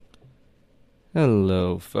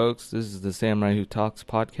Hello, folks. This is the Samurai Who Talks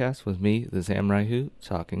podcast with me, the Samurai Who,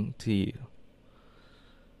 talking to you.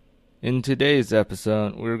 In today's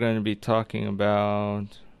episode, we're going to be talking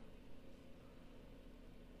about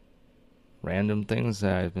random things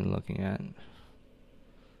that I've been looking at.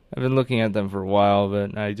 I've been looking at them for a while,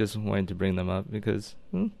 but I just wanted to bring them up because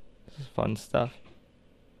this is fun stuff.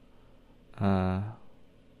 And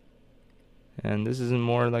this is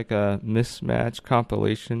more like a mismatch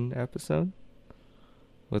compilation episode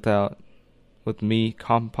with me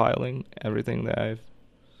compiling everything that I've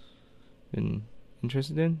been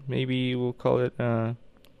interested in. Maybe we'll call it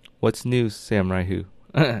What's New, Samurai Who.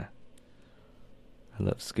 I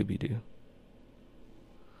love Scooby-Doo.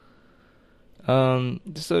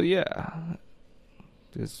 So yeah,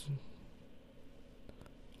 just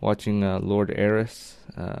watching Lord Eris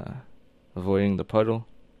avoiding the puddle.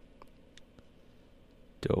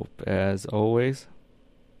 Dope as always.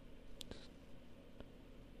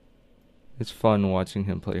 It's fun watching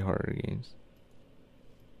him play horror games.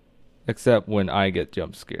 Except when I get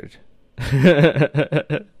jump scared. But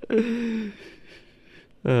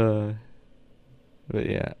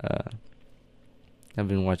yeah, I've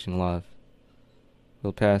been watching a lot of, for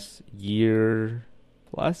the past year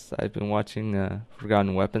plus, I've been watching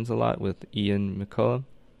Forgotten Weapons a lot with Ian McCollum.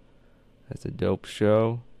 That's a dope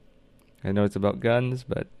show. I know it's about guns,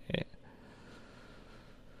 but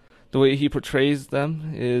the way he portrays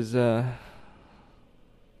them is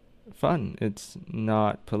fun. It's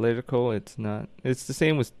not political. It's the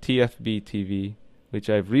same with TFB TV, which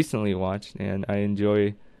I've recently watched, and I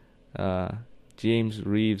enjoy James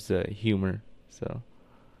Reeves' humor. So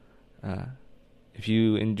if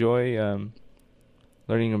you enjoy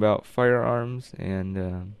learning about firearms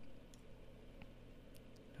and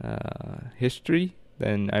history,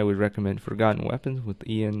 then I would recommend Forgotten Weapons with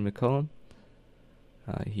Ian McCullum.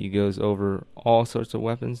 He goes over all sorts of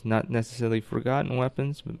weapons, not necessarily forgotten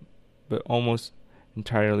weapons, but almost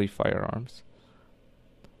entirely firearms.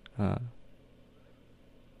 Let's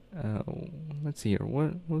see here.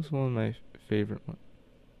 What was one of my favorite ones?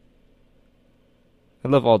 I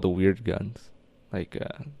love all the weird guns, like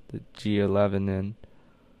the G11 and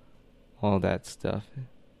all that stuff. I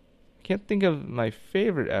can't think of my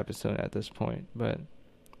favorite episode at this point, but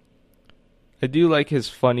I do like his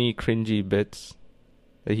funny, cringy bits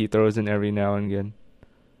that he throws in every now and again.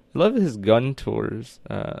 I love his gun tours,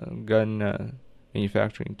 gun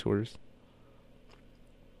manufacturing tours.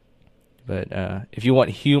 But if you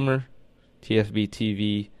want humor, TFB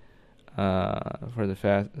TV for the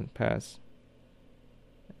past,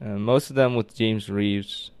 most of them with James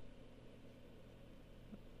Reeves,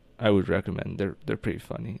 I would recommend. They're pretty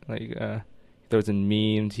funny. Like he throws in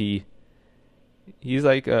memes. He's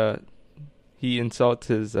like he insults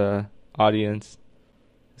his audience.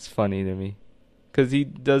 It's funny to me, because he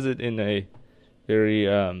does it in a very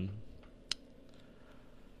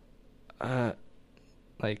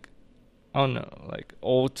like, I don't know, like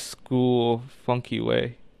old school funky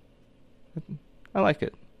way. I like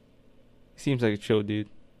it. He seems like a chill dude.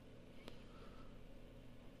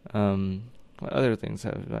 What other things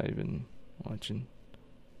have I been watching?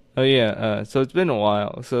 Oh yeah, so it's been a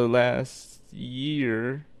while. So last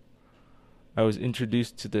year I was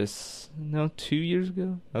introduced to this, no, 2 years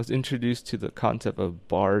ago, I was introduced to the concept of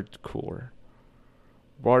bardcore.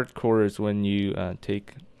 Bardcore is when you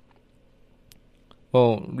take,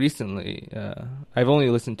 well, recently, I've only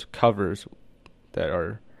listened to covers that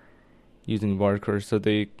are using bardcore.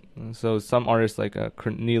 So some artists like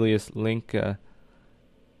Cornelius Link,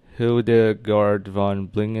 Hildegard von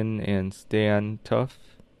Blingen, and Stan Tuff,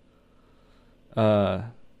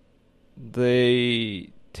 they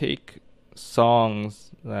take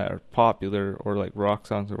songs that are popular, or like rock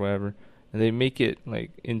songs or whatever, and they make it like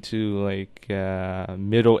into like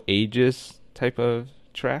Middle Ages type of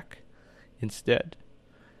track instead.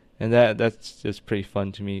 And that's just pretty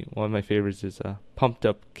fun to me. One of my favorites is Pumped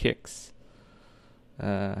Up Kicks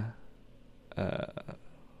in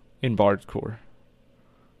bardcore.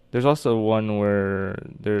 There's also one where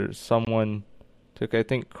there's someone took, I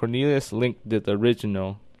think Cornelius Link did the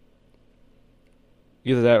original.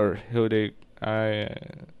 Either that or Hilde. I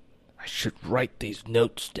should write these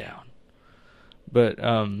notes down. But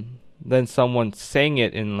then someone sang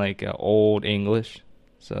it in like old English,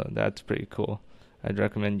 so that's pretty cool. I'd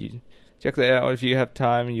recommend you check that out if you have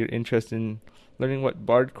time and you're interested in learning what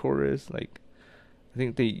bardcore is. Like, I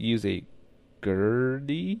think they use a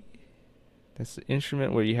gurdy. That's the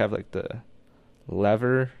instrument where you have like the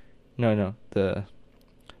lever. No, the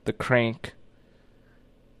crank.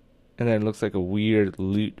 And then it looks like a weird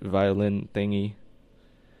lute violin thingy.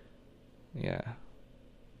 Yeah.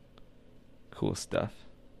 cool stuff.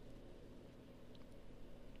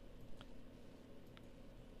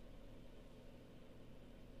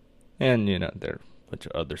 And, there are a bunch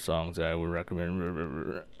of other songs that I would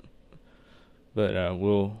recommend. But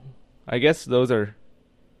I guess those are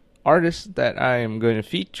artists that I am going to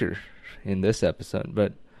feature in this episode.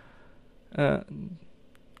 But I'm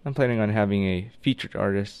planning on having a featured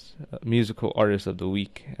artist, musical artist of the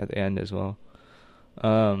week at the end as well.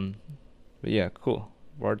 But yeah, cool.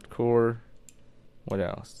 Hardcore. What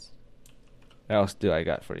else? What else do I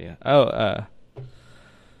got for you? I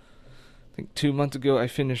think 2 months ago I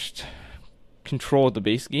finished Control, the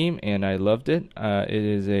base game, and I loved it. It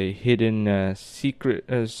is a hidden secret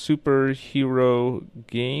superhero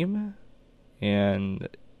game, and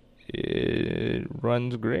it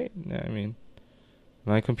runs great. I mean,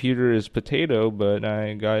 my computer is potato, but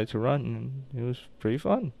I got it to run, and it was pretty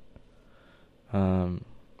fun.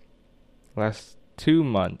 Last 2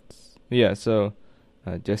 months, yeah. So,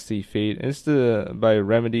 Jesse Fade. It's by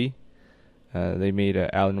Remedy. They made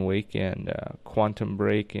Alan Wake and Quantum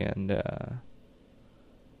Break and I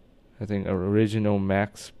think original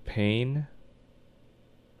Max Payne.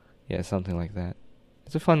 Yeah, something like that.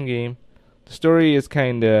 It's a fun game. The story is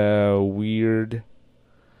kind of weird,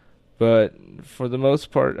 but for the most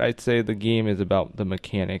part, I'd say the game is about the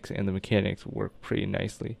mechanics, and the mechanics work pretty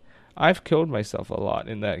nicely. I've killed myself a lot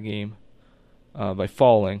in that game by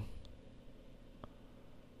falling.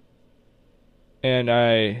 And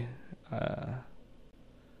I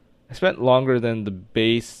spent longer than the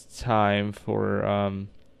base time for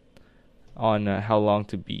on how long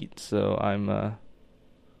to beat, so I'm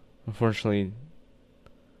unfortunately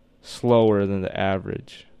slower than the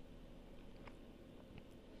average.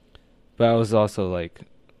 But I was also like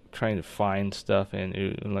trying to find stuff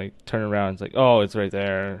and like turn around. It's like, oh, it's right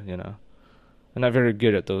there. I'm not very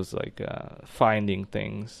good at those like finding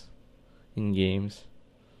things in games.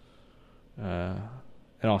 And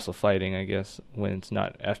also fighting, I guess, when it's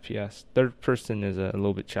not FPS. Third person is a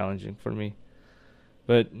little bit challenging for me.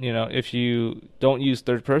 But, if you don't use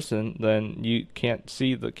third person, then you can't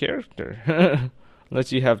see the character.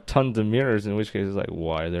 Unless you have tons of mirrors, in which case it's like,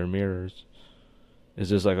 why are there mirrors? Is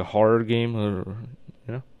this like a horror game? Or,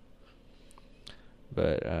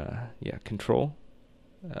 But, yeah, Control.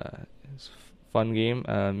 It's a fun game.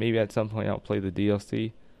 Maybe at some point I'll play the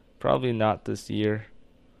DLC. Probably not this year.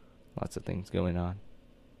 Lots of things going on.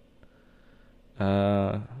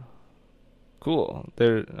 Cool.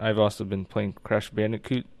 I've also been playing Crash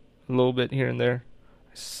Bandicoot a little bit here and there.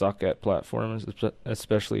 I suck at platformers,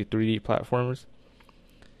 especially 3D platformers.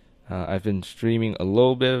 I've been streaming a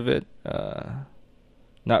little bit of it.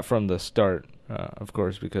 Not from the start, of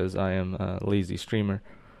course, because I am a lazy streamer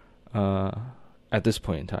at this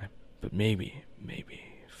point in time. But maybe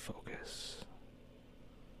focus.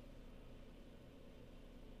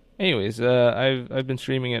 Anyways, I've been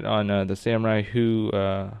streaming it on the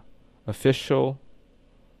SamuraiWho official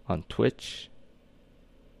on Twitch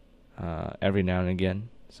every now and again.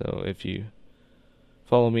 So if you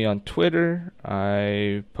follow me on Twitter,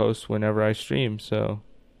 I post whenever I stream, so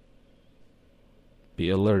be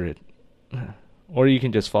alerted. Or you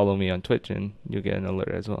can just follow me on Twitch and you'll get an alert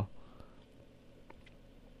as well.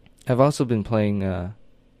 I've also been playing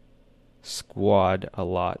Squad a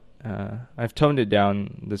lot. I've toned it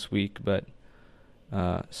down this week, but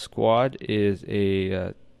Squad is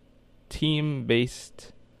a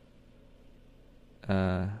team-based,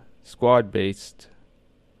 squad-based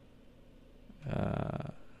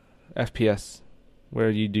FPS, where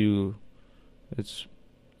you do it's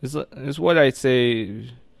what I'd say.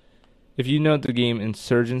 If you know the game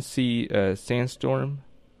Insurgency, Sandstorm,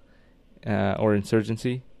 or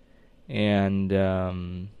Insurgency, and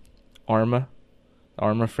Arma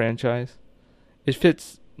franchise, it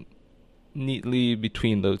fits neatly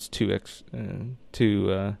between those two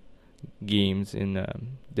games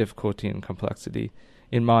in difficulty and complexity,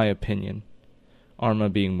 in my opinion. Arma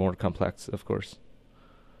being more complex, of course,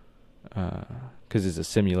 because it's a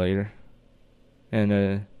simulator,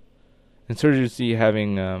 and Insurgency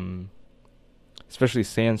having, especially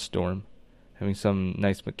Sandstorm, having some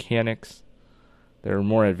nice mechanics that are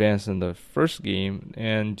more advanced than the first game,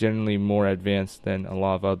 and generally more advanced than a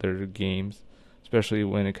lot of other games, especially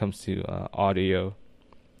when it comes to audio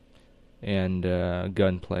and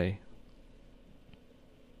gunplay.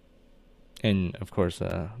 And, of course,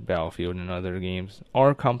 Battlefield and other games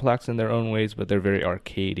are complex in their own ways, but they're very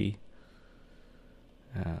arcadey.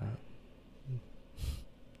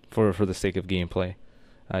 For the sake of gameplay,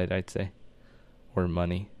 I'd say. Or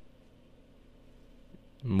money.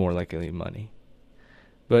 More likely money.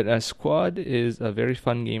 But Squad is a very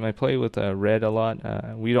fun game. I play with Red a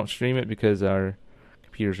lot. We don't stream it because our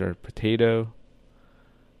computers are potato.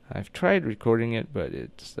 I've tried recording it, but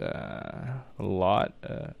it's a lot.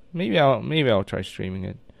 Maybe I'll try streaming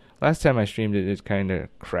it. Last time I streamed it, it kind of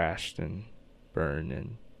crashed and burned,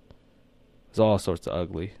 and it was all sorts of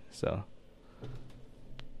ugly. So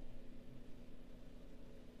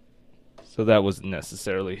that wasn't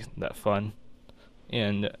necessarily that fun,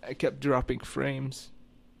 and I kept dropping frames.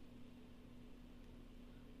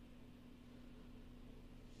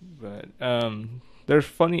 But there's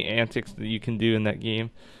funny antics that you can do in that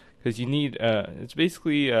game, because you need it's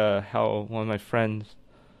basically how one of my friends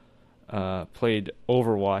played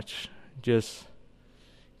Overwatch. Just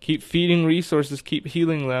keep feeding resources, keep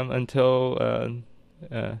healing them until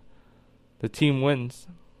the team wins.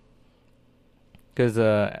 Because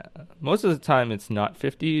most of the time it's not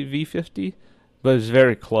 50v50, but it's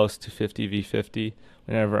very close to 50v50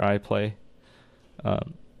 whenever I play.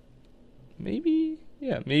 Maybe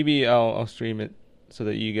I'll stream it so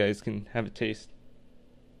that you guys can have a taste.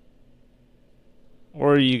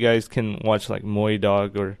 Or you guys can watch like Moy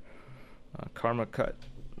Dog or Karma Cut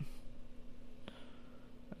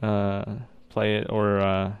play it,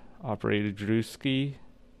 or Operator Drewski.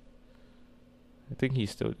 I think he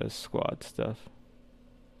still does Squad stuff.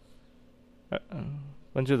 A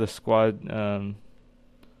bunch of the Squad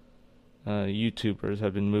YouTubers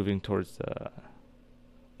have been moving towards the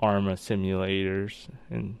Arma simulators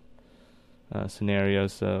and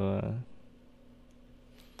scenarios, so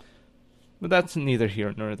but that's neither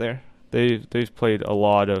here nor there. They've played a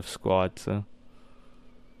lot of Squad, so.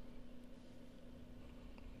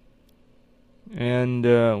 And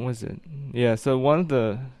was it? Yeah.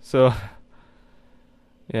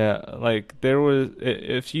 Yeah. Like there was,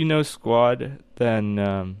 if you know Squad,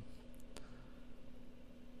 then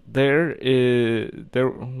there.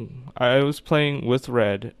 I was playing with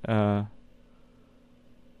Red, or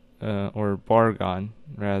Bargon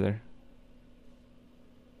rather.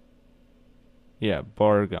 Yeah,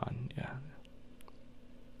 Bargon. Yeah.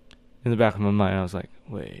 In the back of my mind, I was like,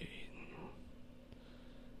 wait,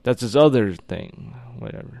 that's his other thing,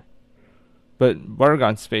 whatever. But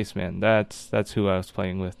Bargon Spaceman, that's who I was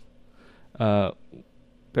playing with.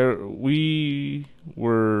 We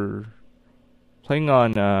were playing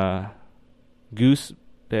on Goose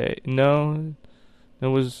Bay. No, it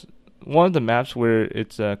was one of the maps where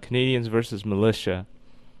it's Canadians versus militia,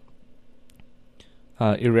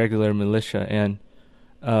 irregular militia, and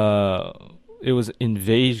it was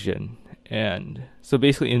invasion. And so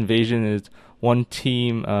basically, invasion is one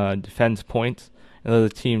team defends points, and the other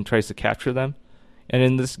team tries to capture them. And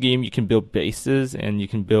in this game, you can build bases and you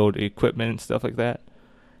can build equipment and stuff like that.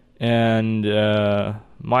 And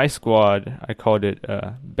my squad, I called it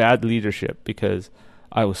bad leadership because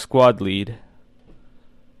I was squad lead.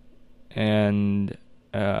 And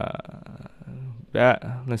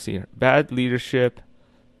let's see here, bad leadership /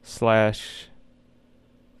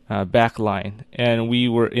 back line, and we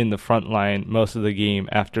were in the front line most of the game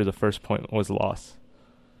after the first point was lost.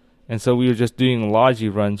 And so we were just doing logi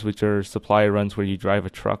runs, which are supply runs where you drive a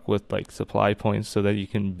truck with like supply points so that you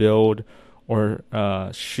can build or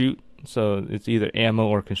shoot. So it's either ammo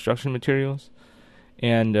or construction materials.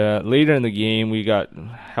 And later in the game, we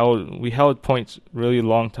held points really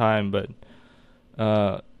long time, but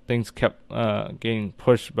things kept getting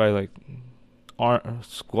pushed by like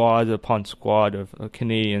squad upon squad of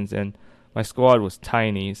Canadians, and my squad was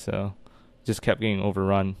tiny, so just kept getting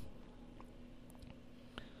overrun.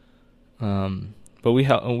 But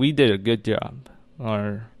we did a good job.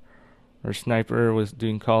 Our sniper was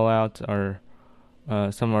doing call outs. Some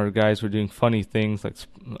of our guys were doing funny things like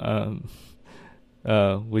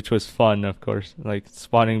which was fun, of course, like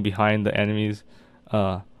spawning behind the enemies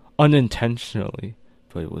unintentionally,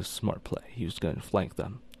 but it was smart play. He was going to flank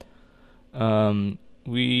them. Our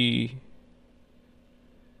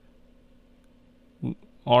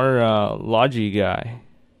Logi guy,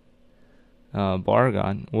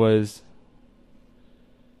 Bargon, was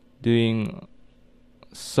doing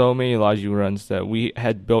so many Logi runs that we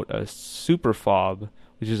had built a super fob,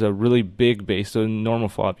 which is a really big base. So in normal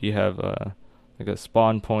fob, you have like a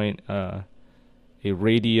spawn point, a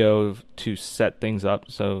radio to set things up,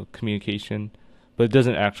 so communication, but it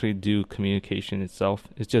doesn't actually do communication itself.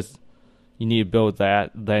 It's just you need to build that,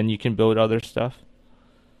 then you can build other stuff.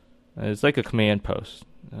 It's like a command post,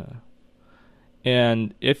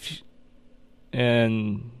 and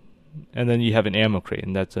then you have an ammo crate,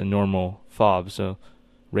 and that's a normal fob. So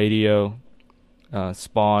radio,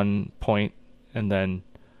 spawn point, and then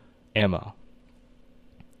ammo.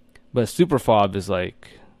 But super fob is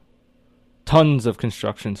like tons of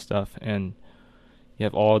construction stuff, and you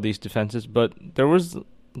have all these defenses. But there was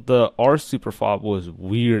our super fob was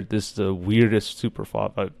weird. This is the weirdest super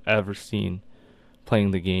fob I've ever seen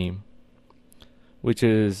playing the game, which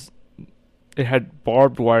is it had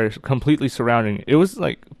barbed wire completely surrounding it. It was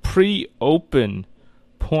like pre-open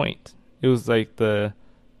point. It was like the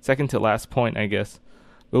second to last point, I guess.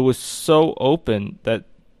 But it was so open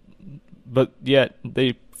but yet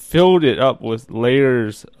they filled it up with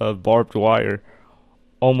layers of barbed wire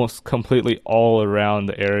almost completely all around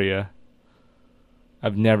the area.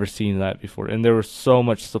 I've never seen that before. And there was so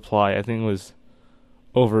much supply. I think it was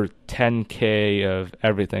over 10K of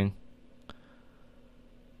everything.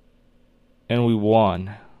 And we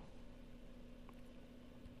won.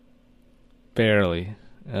 Barely.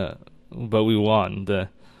 But we won.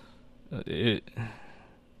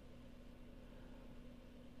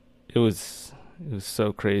 It was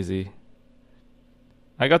so crazy.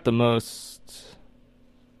 I got the most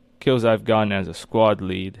kills I've gotten as a squad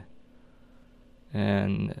lead.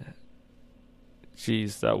 And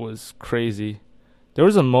geez, that was crazy. There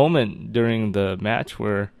was a moment during the match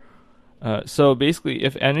where so basically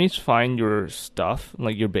if enemies find your stuff,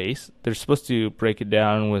 like your base, they're supposed to break it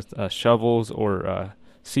down with shovels or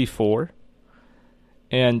C4.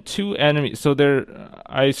 And two enemies, so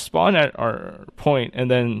I spawned at our point,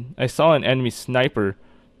 and then I saw an enemy sniper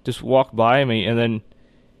just walk by me, and then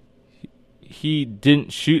he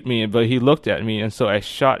didn't shoot me, but he looked at me, and so I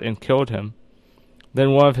shot and killed him.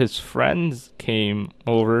 Then one of his friends came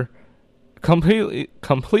over,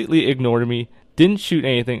 completely ignored me, didn't shoot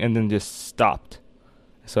anything, and then just stopped.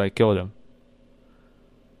 So I killed him.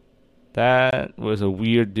 That was a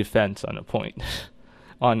weird defense on a point.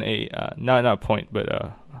 On a, not a point, but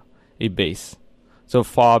a base. So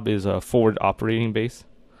FOB is a forward operating base.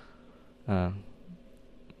 But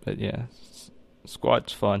yeah,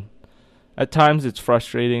 squad's fun. At times it's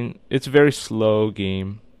frustrating. It's a very slow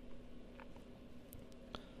game.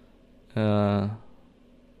 But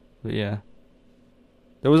yeah.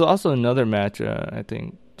 There was also another match, I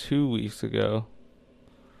think 2 weeks ago,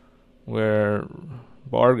 where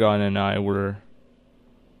Bargon and I were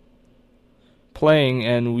playing,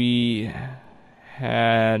 and we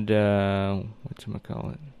had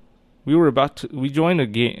whatchamacallit. We joined a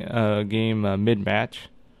game mid-match.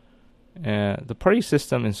 The party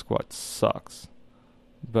system in squad sucks,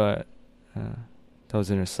 but that was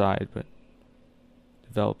an aside. But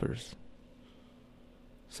developers,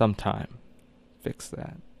 sometime fix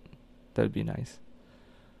that. That'd be nice.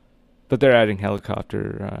 But they're adding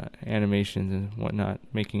helicopter animations and whatnot,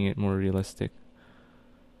 making it more realistic.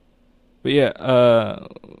 But yeah,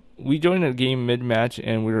 we joined a game mid-match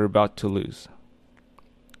and we were about to lose.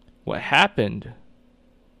 What happened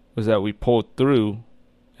was that we pulled through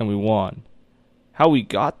and we won. How we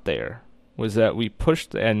got there was that we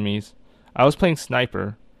pushed the enemies. I was playing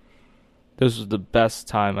sniper. This was the best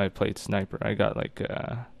time I played sniper. I got like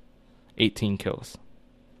 18 kills.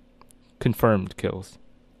 Confirmed kills.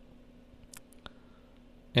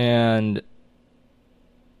 And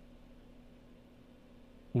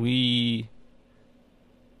we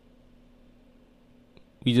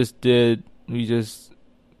just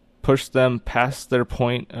pushed them past their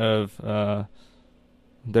point of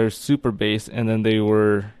their super base, and then they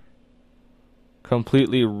were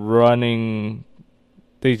completely running.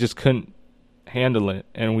 They just couldn't handle it,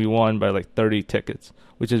 and we won by like 30 tickets,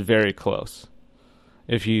 which is very close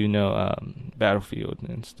if you know Battlefield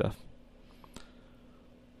and stuff.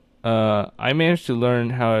 I managed to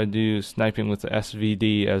learn how to do sniping with the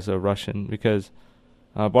SVD as a Russian, because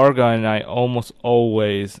Bargon and I almost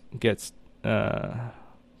always gets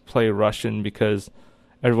play Russian because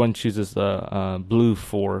everyone chooses the Blue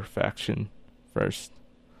 4 faction first.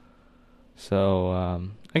 So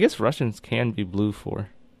I guess Russians can be Blue 4.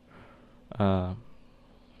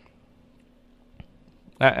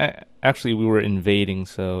 Actually, we were invading,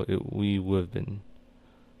 so we would have been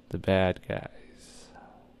the bad guys.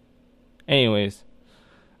 Anyways,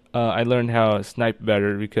 I learned how to snipe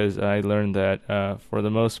better because I learned that for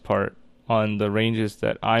the most part, on the ranges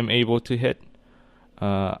that I'm able to hit,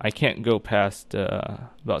 I can't go past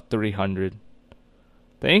about 300.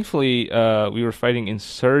 Thankfully, we were fighting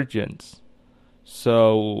insurgents,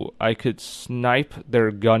 so I could snipe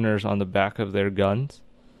their gunners on the back of their guns.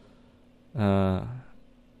 And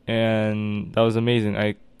that was amazing.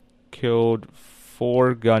 I killed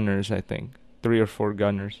 4 gunners, I think. 3 or 4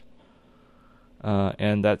 gunners.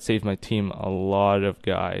 And that saved my team a lot of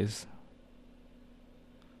guys.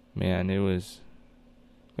 Man, it was...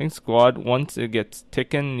 I think squad, once it gets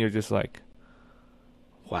ticking, you're just like,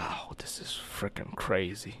 wow, this is freaking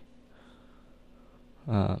crazy.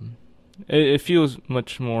 It feels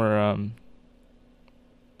much more,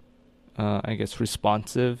 I guess,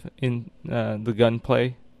 responsive in the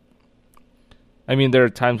gunplay. I mean, there are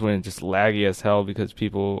times when it's just laggy as hell because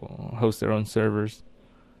people host their own servers,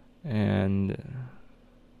 and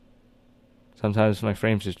sometimes my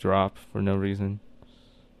frames just drop for no reason.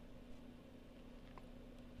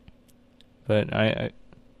 But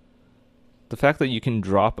the fact that you can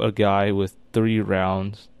drop a guy with 3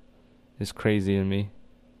 rounds is crazy to me.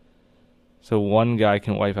 So one guy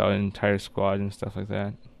can wipe out an entire squad and stuff like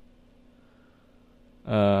that.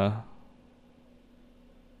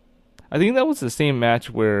 I think that was the same match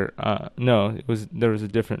where no, there was a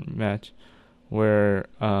different match where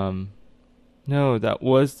no, that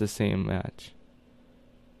was the same match.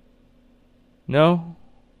 No?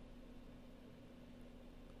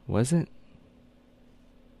 Was it?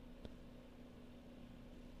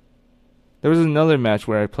 There was another match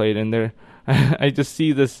where I played and there I just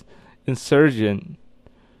see this insurgent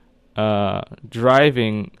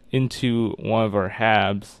driving into one of our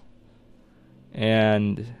habs,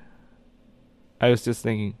 and I was just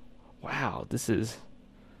thinking, wow,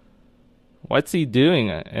 what's he doing?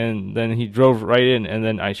 And then he drove right in, and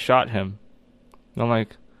then I shot him. And I'm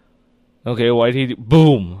like, okay, why'd he do?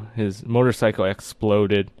 Boom! His motorcycle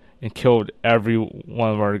exploded and killed every one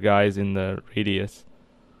of our guys in the radius.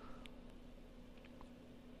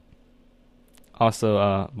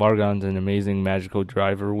 Also, Bargon's an amazing magical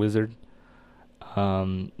driver wizard,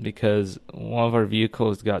 because one of our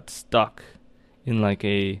vehicles got stuck in like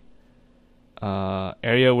a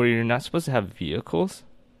area where you're not supposed to have vehicles.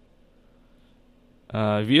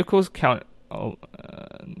 Vehicles count.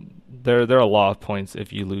 There are a lot of points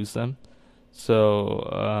if you lose them.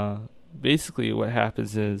 So basically, what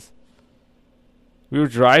happens is we were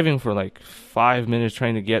driving for like 5 minutes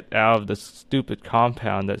trying to get out of the stupid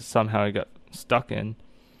compound that somehow I got stuck in,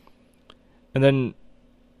 and then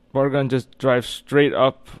Bargon just drives straight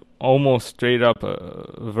up, almost straight up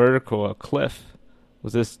a cliff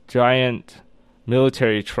with this giant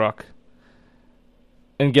military truck,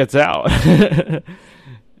 and gets out.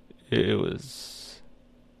 it was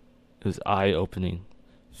eye-opening.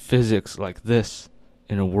 Physics like this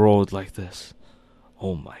in a world like this.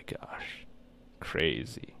 Oh my gosh.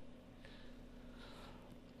 Crazy.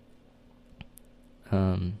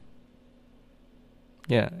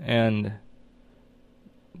 Yeah, and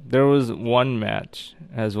there was one match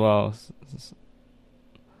as well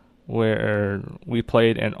where we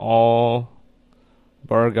played and all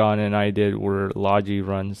Bargon and I did were Logi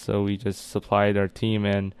runs, so we just supplied our team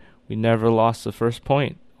and we never lost the first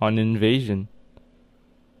point on invasion.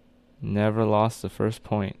 Never lost the first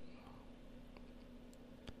point.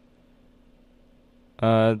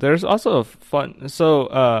 There's also a fun. So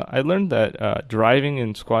I learned that driving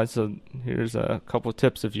in squads. So here's a couple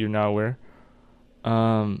tips if you're not aware.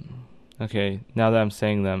 Okay, now that I'm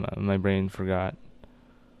saying them, my brain forgot.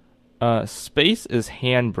 Space is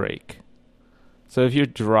handbrake. So if you're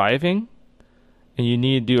driving and you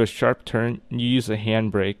need to do a sharp turn, you use a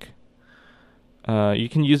handbrake. You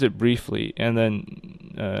can use it briefly, and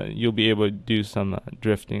then you'll be able to do some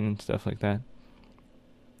drifting and stuff like that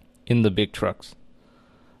in the big trucks.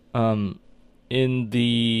 In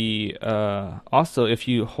the also, if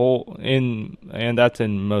you hold in, and that's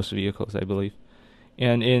in most vehicles, I believe,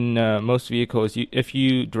 and in most vehicles, if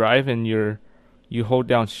you drive and you hold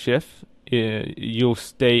down shift, you'll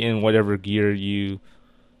stay in whatever gear you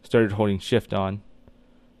started holding shift on.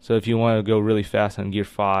 So if you want to go really fast on gear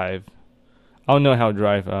 5, I don't know how to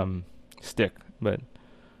drive stick, but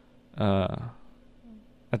I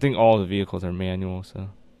think all the vehicles are manual, so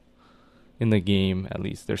in the game at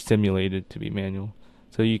least they're simulated to be manual.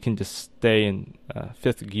 So you can just stay in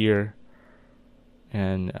 5th gear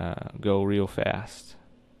and go real fast,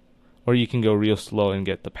 or you can go real slow and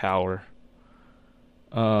get the power.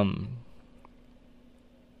 I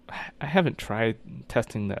haven't tried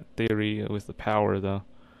testing that theory with the power though.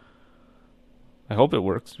 I hope it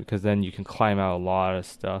works, because then you can climb out a lot of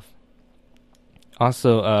stuff.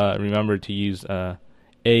 Also, remember to use A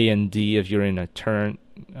and D if you're in a turn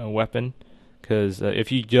weapon, because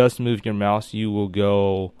if you just move your mouse, you will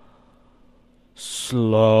go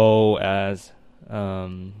slow as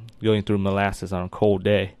going through molasses on a cold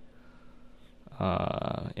day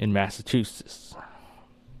in Massachusetts.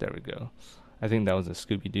 There we go. I think that was a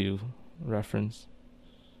Scooby-Doo reference.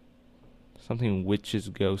 Something witches,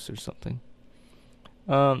 ghosts, or something.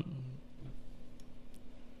 And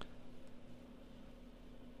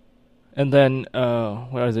then,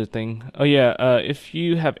 what other thing? Oh yeah, if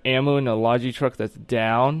you have ammo in a Logi truck that's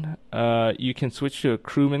down, you can switch to a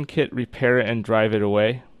crewman kit, repair it, and drive it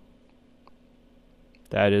away.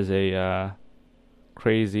 that is a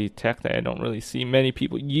crazy tech that I don't really see many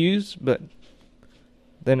people use. But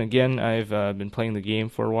then again, I've been playing the game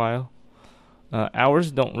for a while.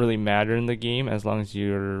 Hours don't really matter in the game as long as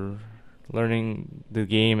you're learning the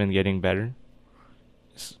game and getting better.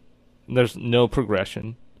 There's no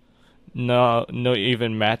progression, no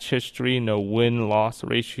even match history, no win-loss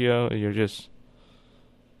ratio. You're just,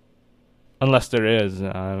 unless there is,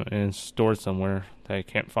 and it's stored somewhere that I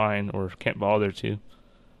can't find or can't bother to.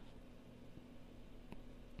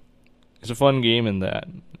 It's a fun game in that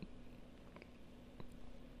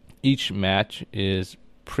each match is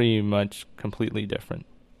pretty much completely different.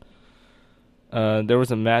 There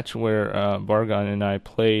was a match where Bargon and I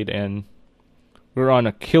played, and we were on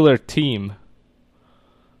a killer team.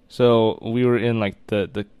 So we were in like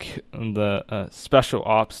the special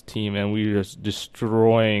ops team, and we were just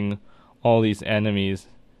destroying all these enemies,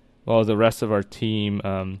 while the rest of our team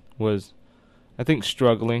was, I think,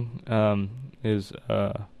 struggling. Is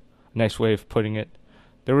a nice way of putting it.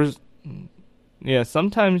 There was,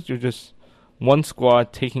 sometimes you're just one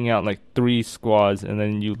squad taking out like 3 squads, and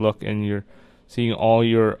then you look and you're seeing all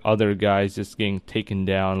your other guys just getting taken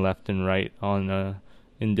down left and right on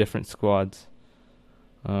in different squads.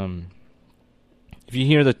 If you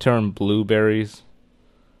hear the term blueberries,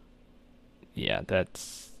 yeah,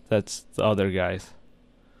 that's the other guys.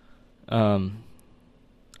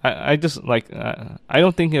 I just like, I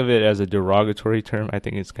don't think of it as a derogatory term. I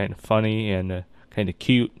think it's kind of funny and kind of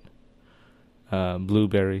cute.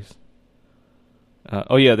 Blueberries.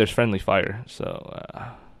 There's friendly fire. So,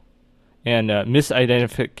 and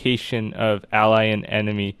misidentification of ally and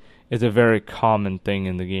enemy is a very common thing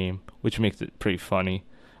in the game, which makes it pretty funny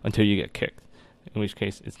until you get kicked. In which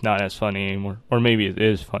case, it's not as funny anymore. Or maybe it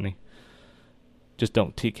is funny. Just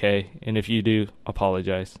don't TK. And if you do,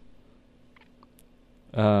 apologize.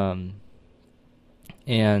 And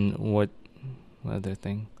what other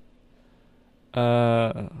thing?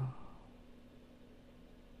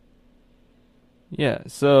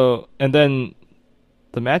 So, and then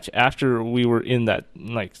the match after we were in that,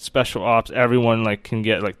 like, special ops, everyone, like, can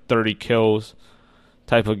get, like, 30 kills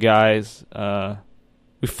type of guys.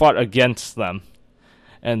 We fought against them,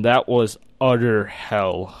 and that was utter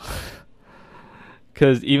hell.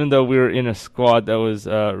 Because even though we were in a squad that was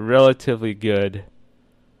relatively good,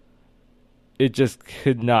 it just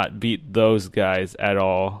could not beat those guys at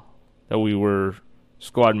all that we were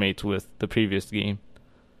squad mates with the previous game.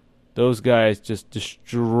 Those guys just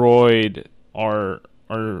destroyed our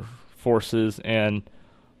forces, and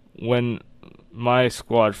when my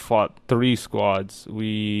squad fought 3 squads,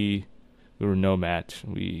 we were no match.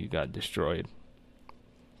 We got destroyed.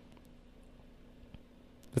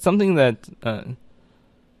 It's something that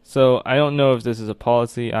so I don't know if this is a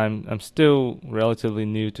policy. I'm still relatively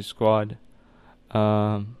new to squad.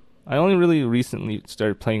 I only really recently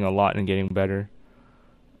started playing a lot and getting better.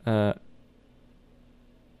 You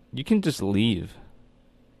can just leave.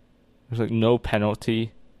 There's like no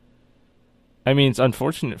penalty. I mean, it's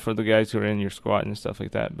unfortunate for the guys who are in your squad and stuff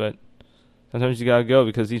like that, but sometimes you gotta go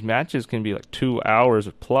because these matches can be like 2 hours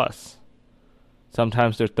or plus.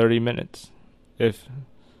 Sometimes they're 30 minutes.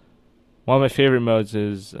 One of my favorite modes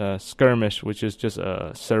is skirmish, which is just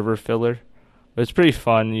a server filler. But it's pretty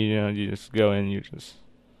fun, you just go in,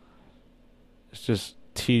 it's just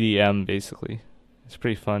TDM basically. It's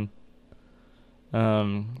pretty fun.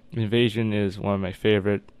 Invasion is one of my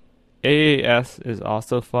favorite. AAS is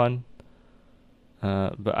also fun.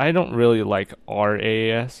 But I don't really like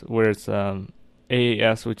RAAS, where it's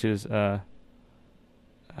AAS, which is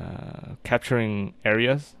capturing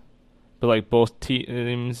areas, but like both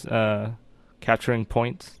teams capturing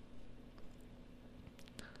points.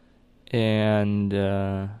 And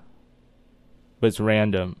but it's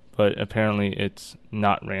random, but apparently it's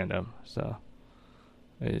not random, so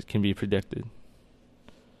it can be predicted.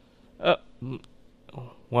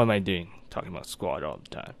 What am I doing? Talking about squad all the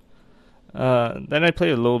time. Then I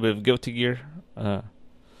played a little bit of Guilty Gear,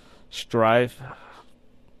 Strive.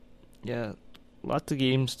 Yeah, lots of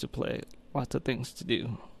games to play, lots of things to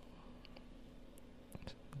do.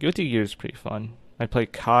 Guilty Gear is pretty fun. I play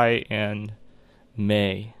Kai and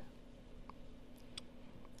May.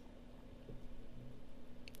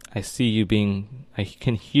 I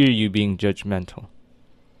can hear you being judgmental.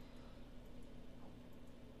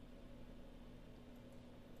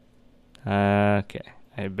 Okay,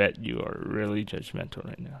 I bet you are really judgmental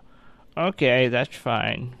right now. Okay, that's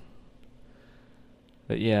fine.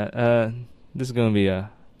 But yeah, this is gonna be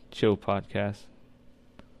a chill podcast.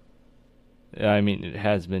 I mean, it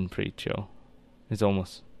has been pretty chill. It's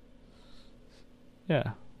almost,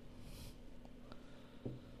 yeah.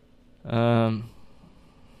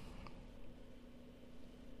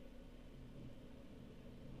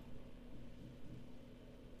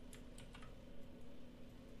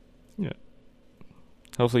 Yeah.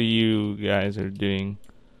 Hopefully you guys are doing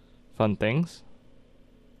fun things.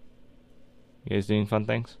 You guys doing fun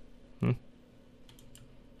things? Hmm?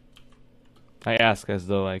 I ask as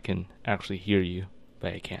though I can actually hear you,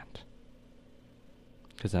 but I can't.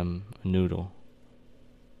 Because I'm a noodle.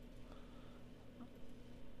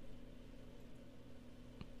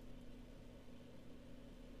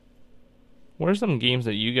 What are some games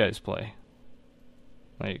that you guys play?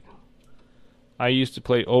 Like, I used to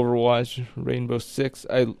play Overwatch, Rainbow Six.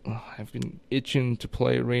 I've been itching to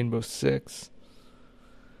play Rainbow Six,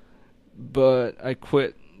 but I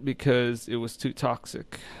quit because it was too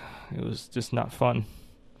toxic. It was just not fun.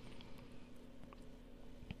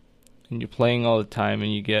 And you're playing all the time,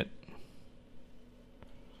 and you get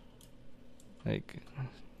like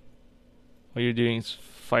what you're doing is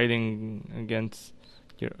fighting against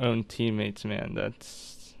your own teammates. Man,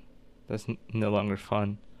 that's no longer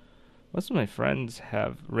fun. Most of my friends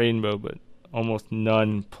have Rainbow, but almost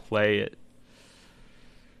none play it.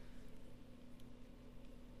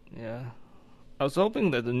 Yeah. I was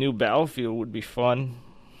hoping that the new Battlefield would be fun.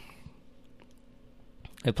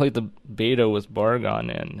 I played the beta with Bargon,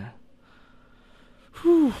 and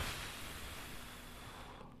whew,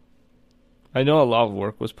 I know a lot of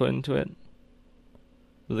work was put into it,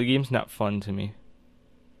 but the game's not fun to me.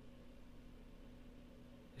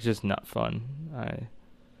 It's just not fun.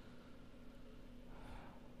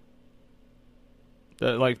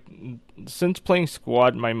 Like, since playing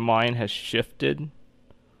Squad, my mind has shifted,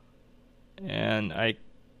 and I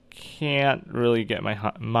can't really get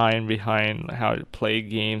my mind behind how to play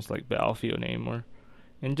games like Battlefield anymore.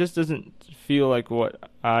 And just doesn't feel like what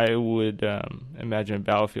I would imagine a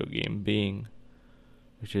Battlefield game being,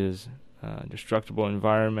 which is destructible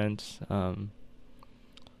environments,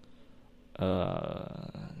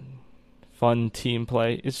 fun team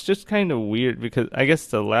play. It's just kind of weird because I guess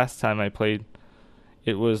the last time I played,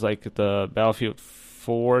 it was like the Battlefield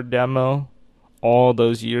 4 demo all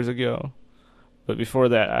those years ago. But before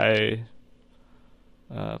that, I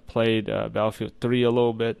played Battlefield 3 a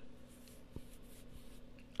little bit.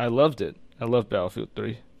 I loved it. I love Battlefield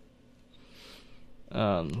 3.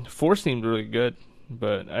 4 seemed really good,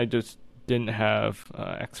 but I just didn't have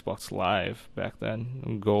Xbox Live back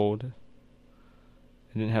then. Gold.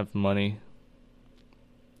 I didn't have money.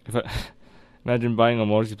 If I imagine buying a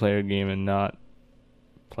multiplayer game and not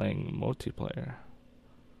playing multiplayer.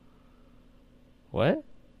 What?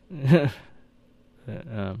 Yeah,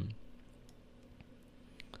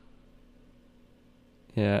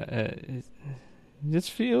 it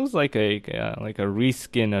just feels like a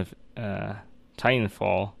reskin of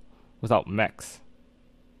Titanfall without mechs.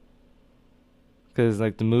 Because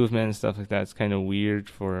like the movement and stuff like that is kind of weird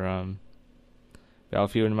for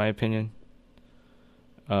Battlefield, in my opinion.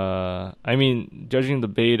 I mean, judging the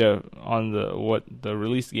beta on what the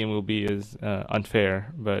release game will be is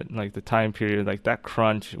unfair, but like the time period, like that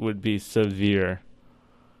crunch would be severe.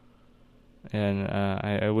 And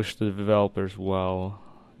I wish the developers well,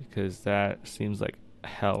 because that seems like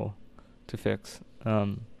hell to fix.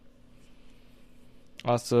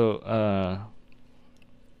 Also, I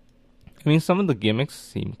mean, some of the gimmicks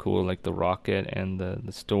seem cool, like the rocket and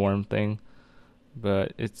the storm thing,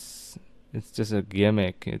 but it's just a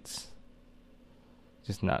gimmick. It's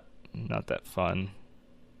just not that fun.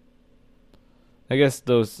 I guess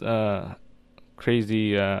those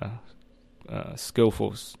crazy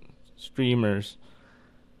skillful streamers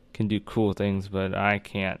can do cool things, but I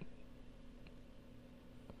can't.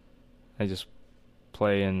 I just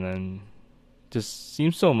play and then just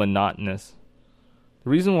seems so monotonous. The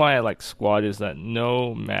reason why I like Squad is that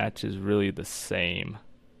no match is really the same.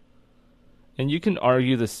 And you can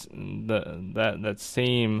argue that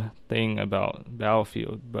same thing about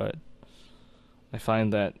Battlefield, but I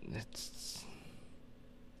find that it's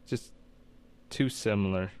just too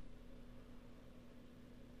similar.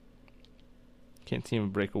 Can't seem to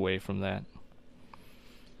break away from that.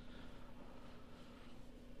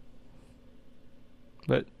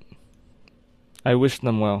 But I wish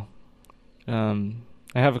them well.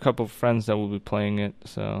 I have a couple of friends that will be playing it,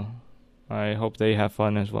 so I hope they have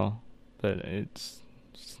fun as well. But it's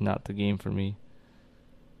just not the game for me.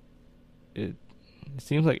 It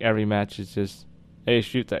seems like every match is just, hey,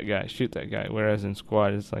 shoot that guy. Whereas in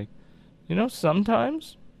Squad, it's like,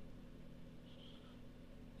 sometimes,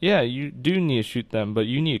 yeah, you do need to shoot them, but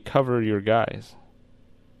you need to cover your guys.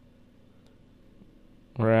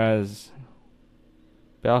 Whereas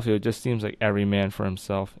Battlefield just seems like every man for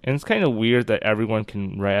himself. And it's kind of weird that everyone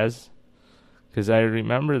can res. Because I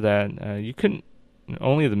remember that you couldn't,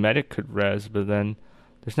 only the medic could res, but then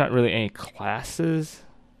there's not really any classes.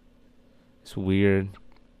 It's weird.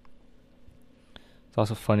 It's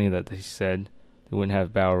also funny that they said they wouldn't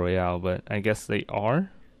have Battle Royale, but I guess they are.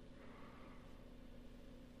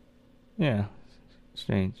 Yeah,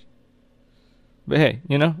 strange. But hey,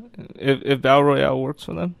 if Battle Royale works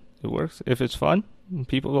for them, it works. If it's fun and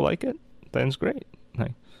people will like it, then it's great.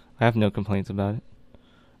 Like, I have no complaints about it.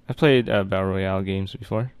 I've played Battle Royale games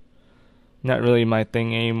before. Not really my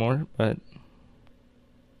thing anymore, but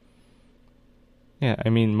yeah, I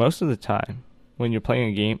mean, most of the time when you're playing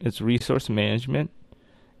a game, it's resource management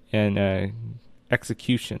and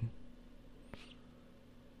execution.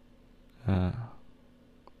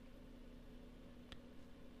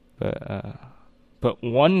 But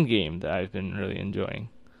one game that I've been really enjoying,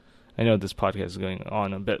 I know this podcast is going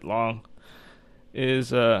on a bit long,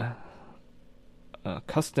 is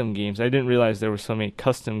custom games. I didn't realize there were so many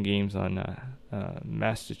custom games on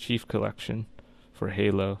Master Chief Collection for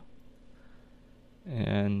Halo.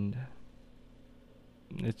 And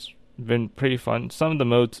it's been pretty fun. Some of the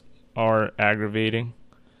modes are aggravating.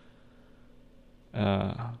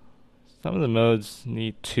 Some of the modes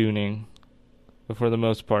need tuning, but for the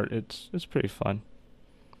most part, it's pretty fun.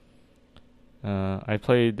 I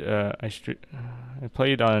played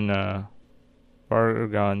on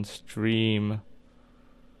Bargon stream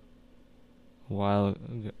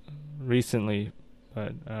recently,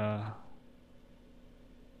 but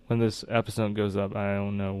when this episode goes up, I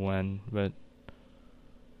don't know when, but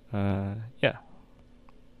yeah,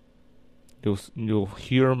 you'll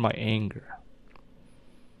hear my anger.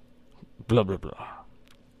 Blah blah blah.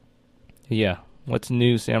 Yeah, what's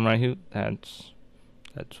new, SamuraiWho?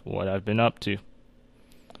 That's what I've been up to.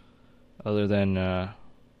 Other than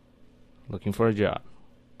looking for a job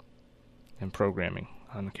and programming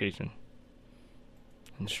on occasion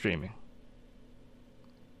and streaming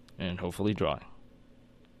and hopefully drawing.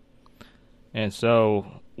 And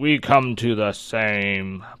so we come to the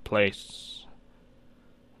same place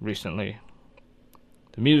recently.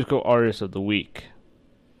 The musical artist of the week.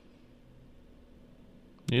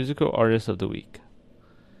 Musical artist of the week.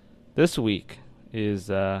 This week is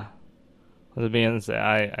one of the bands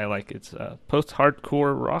that I like. It's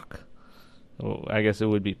post-hardcore rock. Well, I guess it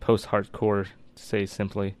would be post-hardcore to say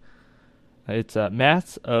simply. It's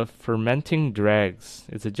Mass of Fermenting Drags.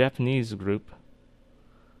 It's a Japanese group.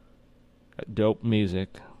 Dope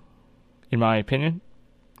music, in my opinion.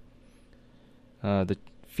 The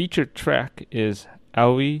featured track is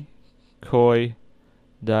Aoi Koi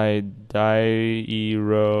Dairo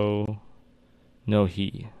no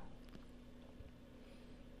Hi.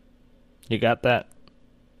 You got that?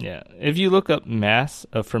 Yeah. If you look up Mass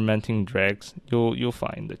of Fermenting Drags, you'll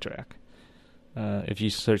find the track. If you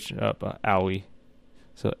search up Aoi,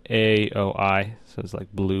 so AOI, so it's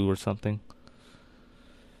like blue or something.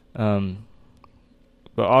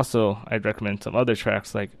 But also, I'd recommend some other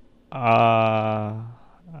tracks like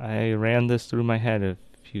I ran this through my head a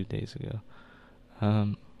few days ago.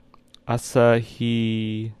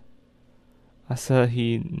 Asahi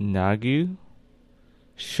Nagu,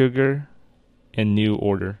 Sugar, and New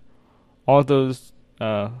Order. All those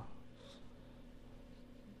 3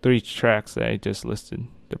 tracks that I just listed,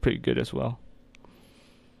 they're pretty good as well.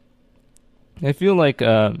 I feel like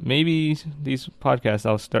maybe these podcasts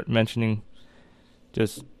I'll start mentioning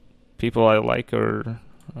just people I like or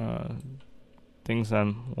things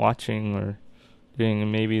I'm watching or doing,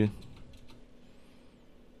 and maybe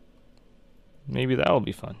that'll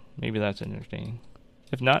be fun. Maybe that's entertaining.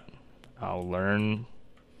 If not, I'll learn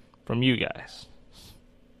from you guys.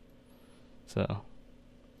 So,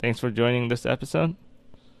 thanks for joining this episode.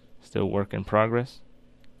 Still work in progress.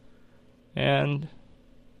 And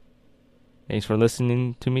thanks for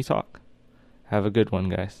listening to me talk. Have a good one,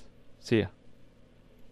 guys. See ya.